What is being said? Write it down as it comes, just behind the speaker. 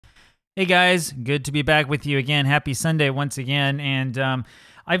Hey guys, good to be back with you again. Happy Sunday once again. And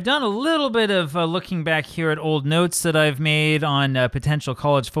I've done a little bit of looking back here at old notes that I've made on potential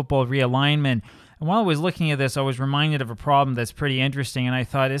college football realignment. And while I was looking at this, I was reminded of a problem that's pretty interesting. And I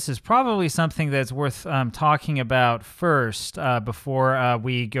thought this is probably something that's worth talking about first before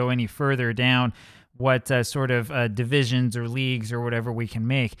we go any further down what sort of divisions or leagues or whatever we can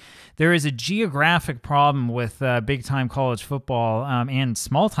make. There is a geographic problem with big-time college football and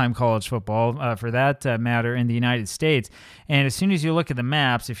small-time college football, for that matter, in the United States. And as soon as you look at the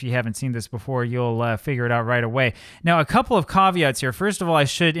maps, if you haven't seen this before, you'll figure it out right away. Now, a couple of caveats here. First of all, I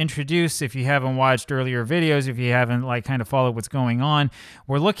should introduce, if you haven't watched earlier videos, if you haven't kind of followed what's going on,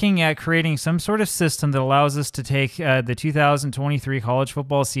 we're looking at creating some sort of system that allows us to take the 2023 college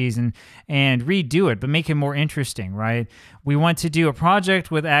football season and redo it, but make it more interesting, right? We want to do a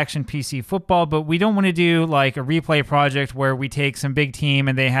project with Action PC Football, but we don't want to do like a replay project where we take some big team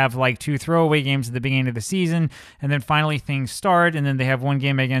and they have like 2 throwaway games at the beginning of the season, and then finally things start, and then they have one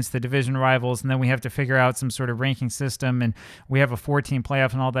game against the division rivals, and then we have to figure out some sort of ranking system, and we have a 14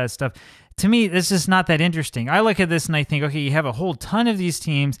 playoff and all that stuff. To me, this is not that interesting. I look at this and I think, okay, you have a whole ton of these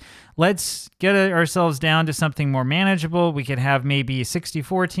teams. Let's get ourselves down to something more manageable. We could have maybe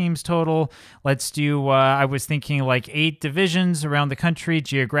 64 teams total. Let's do, I was thinking like 8 divisions around the country,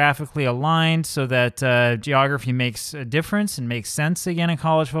 geographically aligned, so that geography makes a difference and makes sense again in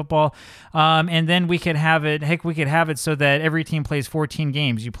college football. And then we could have it, we could have it so that every team plays 14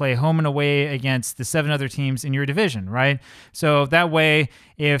 games. You play home and away against the 7 other teams in your division, right? So that way,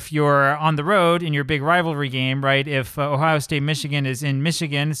 if you're on the road in your big rivalry game, right, if Ohio State, Michigan is in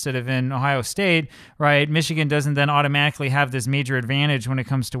Michigan instead of in Ohio State, right, Michigan doesn't then automatically have this major advantage when it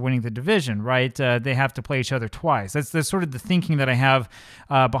comes to winning the division, right? They have to play each other twice. That's sort of the thinking that I have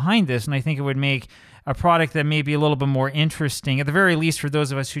behind this, and I think it would make a product that may be a little bit more interesting, at the very least for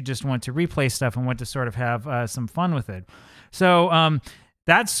those of us who just want to replay stuff and want to sort of have some fun with it. So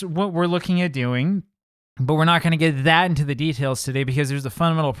that's what we're looking at doing. But we're not going to get that into the details today because there's a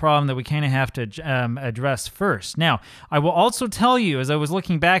fundamental problem that we kind of have to address first. Now, I will also tell you, as I was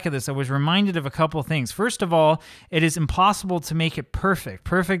looking back at this, I was reminded of a couple things. First of all, it is impossible to make it perfect.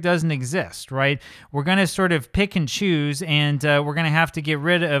 Perfect doesn't exist, right? We're going to sort of pick and choose, and we're going to have to get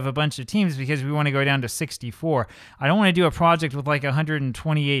rid of a bunch of teams because we want to go down to 64. I don't want to do a project with like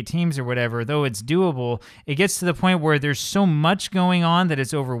 128 teams or whatever, though it's doable. It gets to the point where there's so much going on that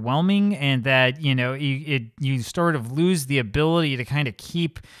it's overwhelming, and that, you know, you sort of lose the ability to kind of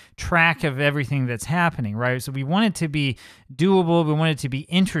keep track of everything that's happening, right? So we want it to be doable. We want it to be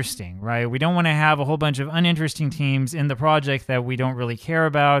interesting, right? We don't want to have a whole bunch of uninteresting teams in the project that we don't really care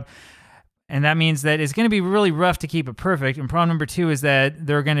about. And that means that it's going to be really rough to keep it perfect. And problem number 2 is that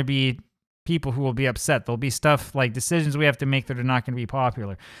there are going to be people who will be upset. There'll be stuff like decisions we have to make that are not going to be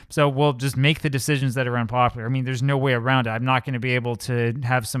popular. So we'll just make the decisions that are unpopular. I mean, there's no way around it. I'm not going to be able to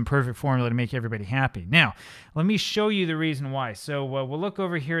have some perfect formula to make everybody happy. Now, let me show you the reason why. So we'll look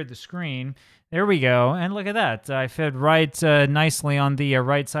over here at the screen. There we go. And look at that. I fit right nicely on the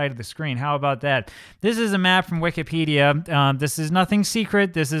right side of the screen. How about that? This is a map from Wikipedia. This is nothing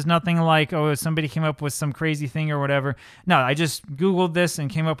secret. This is nothing like, oh, somebody came up with some crazy thing or whatever. No, I just Googled this and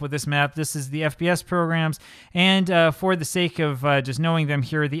came up with this map. This is the FBS programs. And for the sake of just knowing them,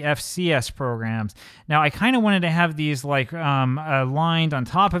 here are the FCS programs. Now, I kind of wanted to have these like aligned on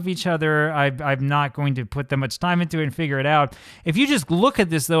top of each other. I'm not going to put that much time into it and figure it out. If you just look at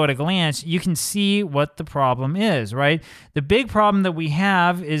this, though, at a glance, you can see what the problem is, right? The big problem that we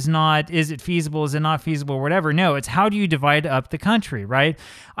have is not, is it feasible, is it not feasible, or whatever. No, it's how do you divide up the country, right?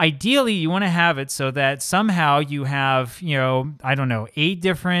 Ideally, you want to have it so that somehow you have, you know, I don't know, 8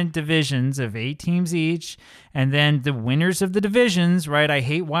 different divisions of 8 teams each, and then the winners of the divisions, right? I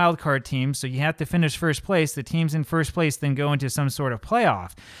hate wildcard teams, so you have to finish first place. The teams in first place then go into some sort of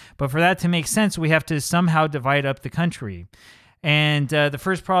playoff. But for that to make sense, we have to somehow divide up the country. And the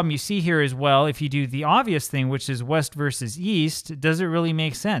first problem you see here is, well, if you do the obvious thing, which is West versus East, does it really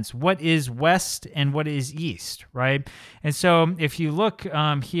make sense? What is West and what is East, right? And so if you look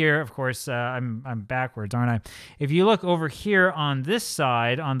here, of course, I'm backwards, aren't I? If you look over here on this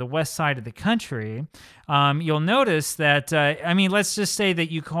side, on the west side of the country, you'll notice that, I mean, let's just say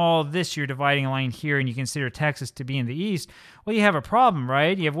that you call this your dividing line here and you consider Texas to be in the East. Well, you have a problem,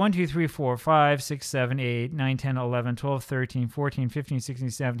 right? You have 1, 2, 3, 4, 5, 6, 7, 8, 9, 10, 11, 12, 13, 14, 15, 16,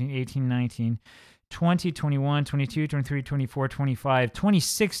 17, 18, 19, 20, 21, 22, 23, 24, 25,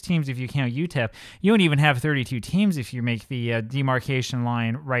 26 teams if you count UTEP. You don't even have 32 teams if you make the demarcation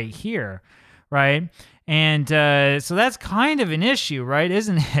line right here, right? And so that's kind of an issue, right?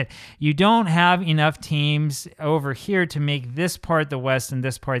 Isn't it? You don't have enough teams over here to make this part the West and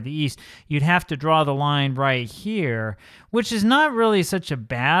this part the East. You'd have to draw the line right here, which is not really such a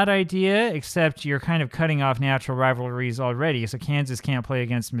bad idea, except you're kind of cutting off natural rivalries already. So Kansas can't play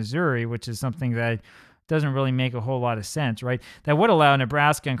against Missouri, which is something that doesn't really make a whole lot of sense, right? That would allow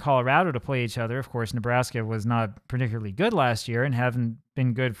Nebraska and Colorado to play each other. Of course, Nebraska was not particularly good last year and haven't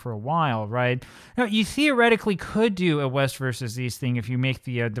been good for a while, right? Now, you theoretically could do a West versus East thing if you make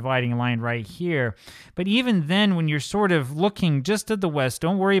the dividing line right here. But even then, when you're sort of looking just at the West,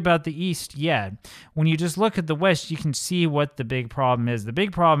 don't worry about the East yet. When you just look at the West, you can see what the big problem is. The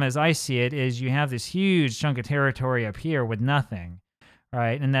big problem, as I see it, is you have this huge chunk of territory up here with nothing.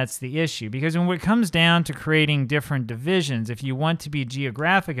 Right, and that's the issue. Because when it comes down to creating different divisions, if you want to be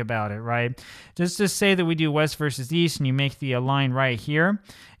geographic about it, right, just to say that we do West versus East and you make the line right here,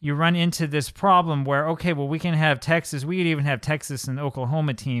 you run into this problem where, okay, well, we can have Texas. We could even have Texas and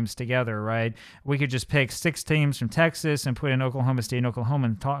Oklahoma teams together, right? We could just pick 6 teams from Texas and put in Oklahoma State and Oklahoma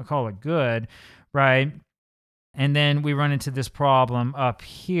and call it good, right? And then we run into this problem up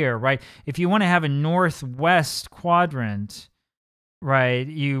here, right? If you want to have a northwest quadrant, right,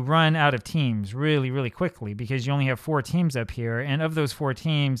 you run out of teams really, really quickly because you only have 4 teams up here. And of those 4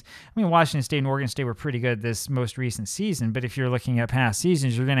 teams, I mean, Washington State and Oregon State were pretty good this most recent season. But if you're looking at past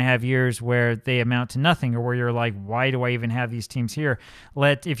seasons, you're going to have years where they amount to nothing or where you're like, why do I even have these teams here?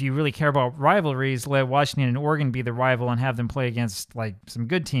 If you really care about rivalries, let Washington and Oregon be the rival and have them play against like some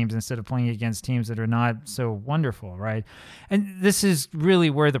good teams instead of playing against teams that are not so wonderful, right? And this is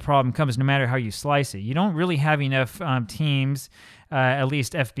really where the problem comes no matter how you slice it. You don't really have enough teams, at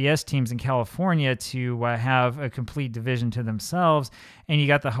least FBS teams in California, to have a complete division to themselves. And you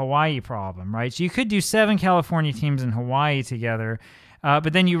got the Hawaii problem, right? So you could do 7 California teams in Hawaii together,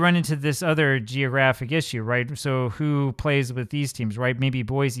 but then you run into this other geographic issue, right? So who plays with these teams, right? Maybe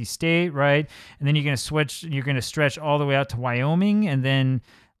Boise State, right? And then you're going to stretch all the way out to Wyoming, and then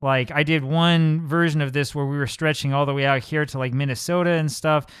like I did one version of this where we were stretching all the way out here to like Minnesota and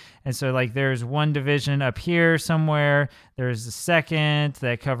stuff. And so like there's one division up here somewhere. There's the second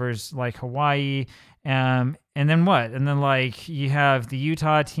that covers like Hawaii. And then what? And then like you have the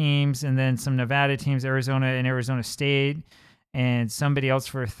Utah teams and then some Nevada teams, Arizona and Arizona State, and somebody else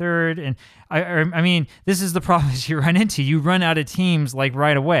for a third. And I mean, this is the problem that you run into. You run out of teams like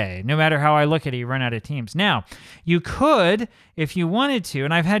right away. No matter how I look at it, you run out of teams. Now, you could, if you wanted to,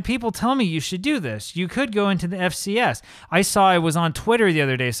 and I've had people tell me you should do this, you could go into the FCS. I saw it was on Twitter the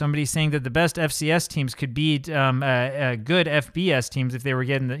other day, somebody saying that the best FCS teams could beat good FBS teams if they were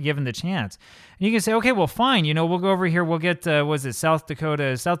given the chance. And you can say, okay, well, fine. You know, we'll go over here. We'll get, was it South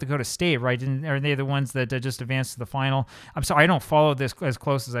Dakota State, right? Are they the ones that just advanced to the final? I'm sorry, I don't follow this as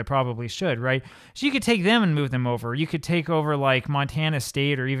close as I probably should, right? So you could take them and move them over. You could take over like Montana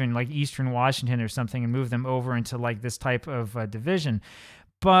State or even like Eastern Washington or something and move them over into like this type of division.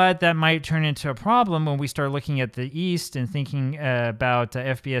 But that might turn into a problem when we start looking at the East and thinking about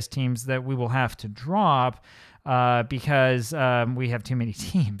FBS teams that we will have to drop. Because we have too many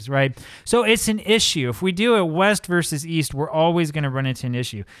teams, right? So it's an issue. If we do it West versus East, we're always going to run into an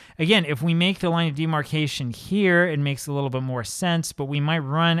issue. Again, if we make the line of demarcation here, it makes a little bit more sense, but we might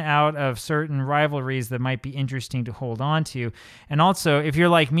run out of certain rivalries that might be interesting to hold on to. And also, if you're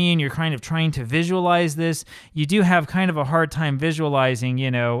like me and you're kind of trying to visualize this, you do have kind of a hard time visualizing,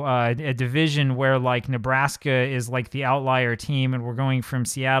 you know, a division where like Nebraska is like the outlier team and we're going from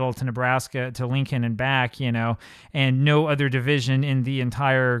Seattle to Nebraska to Lincoln and back, you know, and no other division in the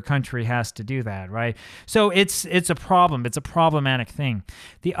entire country has to do that, right? So it's a problem. It's a problematic thing.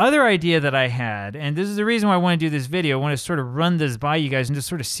 The other idea that I had, and this is the reason why I want to do this video, I want to sort of run this by you guys and just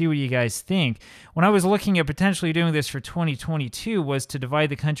sort of see what you guys think. When I was looking at potentially doing this for 2022 was to divide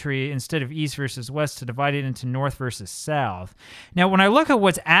the country, instead of East versus West, to divide it into North versus South. Now, when I look at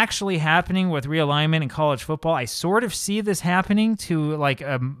what's actually happening with realignment in college football, I sort of see this happening to like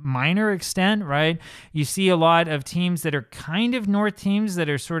a minor extent, right? You see a lot of teams that are kind of North teams that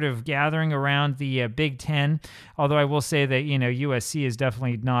are sort of gathering around the Big Ten, although I will say that, you know, USC is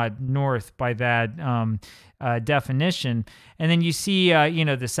definitely not North by that definition. And then you see, you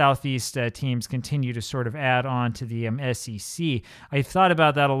know, the Southeast teams continue to sort of add on to the SEC. I thought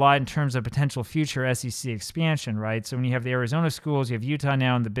about that a lot in terms of potential future SEC expansion, right? So when you have the Arizona schools, you have Utah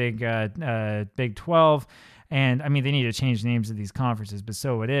now in the Big 12, And I mean, they need to change the names of these conferences, but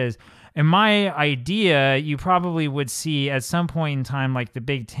so it is. In my idea, you probably would see at some point in time, like the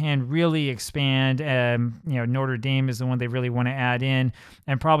Big Ten really expand. Notre Dame is the one they really want to add in,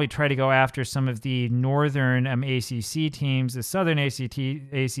 and probably try to go after some of the northern ACC teams. The southern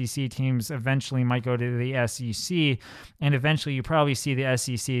ACC teams eventually might go to the SEC, and eventually you probably see the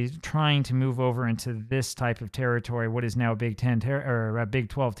SEC trying to move over into this type of territory, what is now Big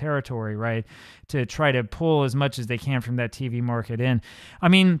 12 territory, right? To try to pull as much as they can from that TV market in. I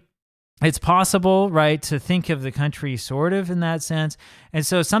mean, it's possible, right, to think of the country sort of in that sense. And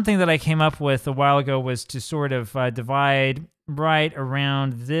so something that I came up with a while ago was to sort of divide right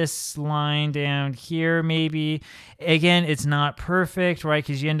around this line down here, maybe. Again, it's not perfect, right?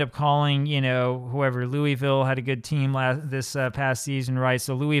 Because you end up calling, whoever, Louisville had a good team this past season, right?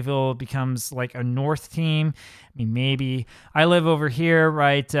 So Louisville becomes like a north team. I mean, maybe. I live over here,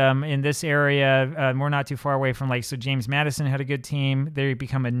 right, in this area. We're not too far away from so James Madison had a good team. They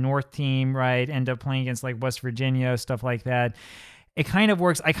become a north team, right? End up playing against like West Virginia, stuff like that. It kind of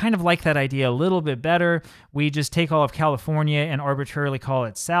works. I kind of like that idea a little bit better. We just take all of California and arbitrarily call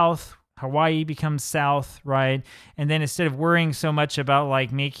it South. Hawaii becomes South, right? And then instead of worrying so much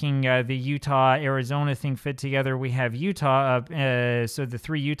about making the Utah-Arizona thing fit together, we have Utah up. So the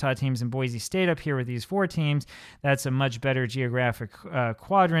 3 Utah teams and Boise State up here with these 4 teams. That's a much better geographic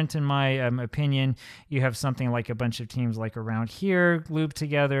quadrant, in my opinion. You have something like a bunch of teams around here looped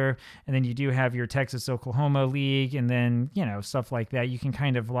together, and then you do have your Texas-Oklahoma League, and then, stuff like that. You can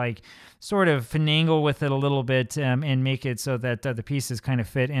kind of sort of finagle with it a little bit and make it so that the pieces kind of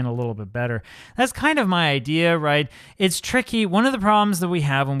fit in a little bit better. That's kind of my idea, right? It's tricky. One of the problems that we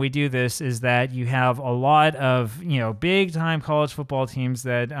have when we do this is that you have a lot of, big time college football teams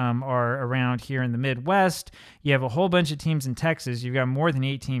that are around here in the Midwest. You have a whole bunch of teams in Texas. You've got more than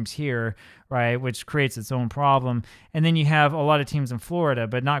 8 teams here, right, which creates its own problem. And then you have a lot of teams in Florida,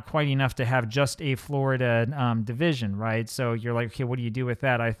 but not quite enough to have just a Florida division, right? So you're like, okay, what do you do with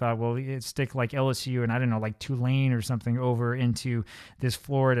that? I thought, well, stick LSU and I don't know, Tulane or something over into this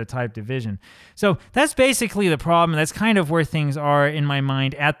Florida type division. So that's basically the problem. That's kind of where things are in my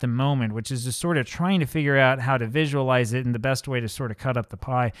mind at the moment, which is just sort of trying to figure out how to visualize it and the best way to sort of cut up the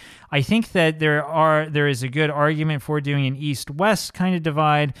pie. I think that there is a good argument for doing an east-west kind of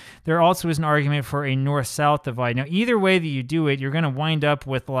divide. There also is an argument for a north-south divide. Now, either way that you do it, you're going to wind up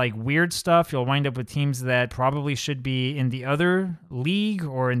with weird stuff. You'll wind up with teams that probably should be in the other league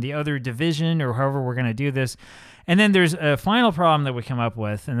or in the other division or however we're going to do this. And then there's a final problem that we come up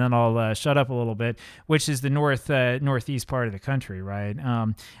with, and then I'll shut up a little bit, which is the northeast part of the country, right?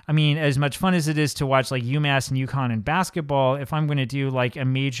 I mean, as much fun as it is to watch UMass and UConn in basketball, if I'm going to do a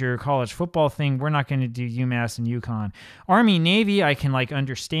major college football thing, we're not going to do UMass and UConn. Army, Navy, I can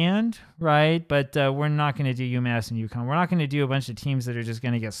understand, right? But we're not going to do UMass and UConn. We're not going to do a bunch of teams that are just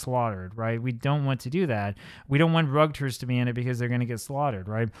going to get slaughtered, right? We don't want to do that. We don't want Rugters to be in it because they're going to get slaughtered,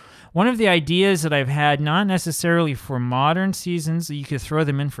 right? One of the ideas that I've had, not necessarily for modern seasons, you could throw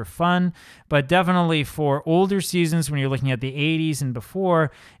them in for fun, but definitely for older seasons when you're looking at the 80s and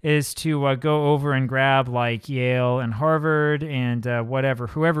before, is to go over and grab Yale and Harvard and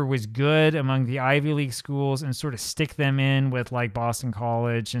whoever was good among the Ivy League schools and sort of stick them in with Boston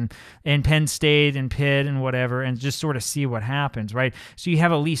College and Penn State and Pitt and whatever, and just sort of see what happens, right? So you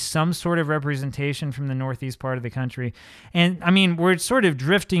have at least some sort of representation from the northeast part of the country. And I mean, we're sort of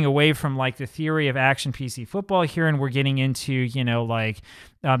drifting away from the theory of action PC football here, and we're getting into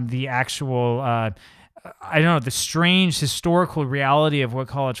the actual I don't know, the strange historical reality of what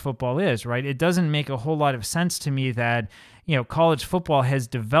college football is, right? It doesn't make a whole lot of sense to me that college football has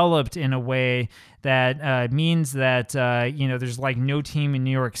developed in a way that means that there's no team in New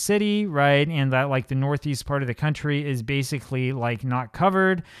York City, right? And that the northeast part of the country is basically not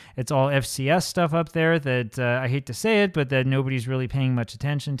covered. It's all FCS stuff up there that I hate to say it, but that nobody's really paying much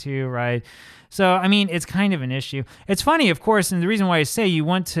attention to, right? So, I mean, it's kind of an issue. It's funny, of course, and the reason why I say you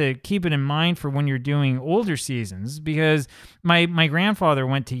want to keep it in mind for when you're doing older seasons, because my grandfather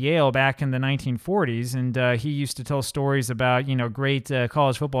went to Yale back in the 1940s, and he used to tell stories about, great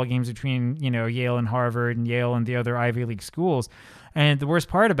college football games between, Yale and Harvard and Yale and the other Ivy League schools. And the worst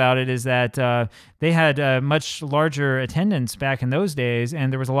part about it is that they had much larger attendance back in those days,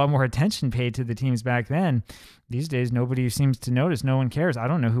 and there was a lot more attention paid to the teams back then. These days, nobody seems to notice. No one cares. I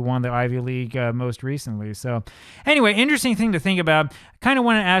don't know who won the Ivy League most recently. So anyway, interesting thing to think about. I kind of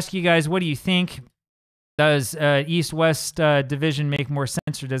want to ask you guys, what do you think? Does East-West division make more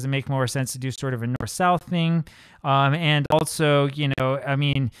sense, or does it make more sense to do sort of a North-South thing? And also, I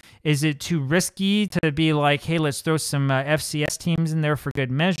mean, is it too risky to be like, hey, let's throw some FCS teams in there for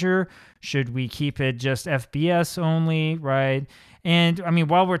good measure? Should we keep it just FBS only, right? And I mean,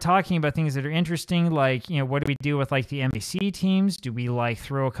 while we're talking about things that are interesting, like, what do we do with like the MAC teams? Do we like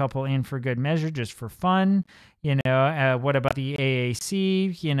throw a couple in for good measure just for fun? What about the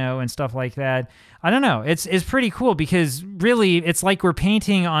AAC, and stuff like that? I don't know. It's pretty cool because really it's like we're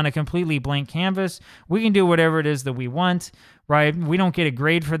painting on a completely blank canvas. We can do whatever it is that we want, right? We don't get a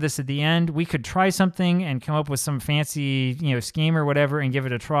grade for this at the end. We could try something and come up with some fancy, scheme or whatever and give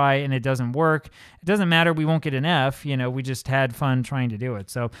it a try, and it doesn't work. It doesn't matter. We won't get an F. We just had fun trying to do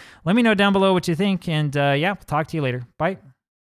it. So let me know down below what you think, and yeah, talk to you later. Bye.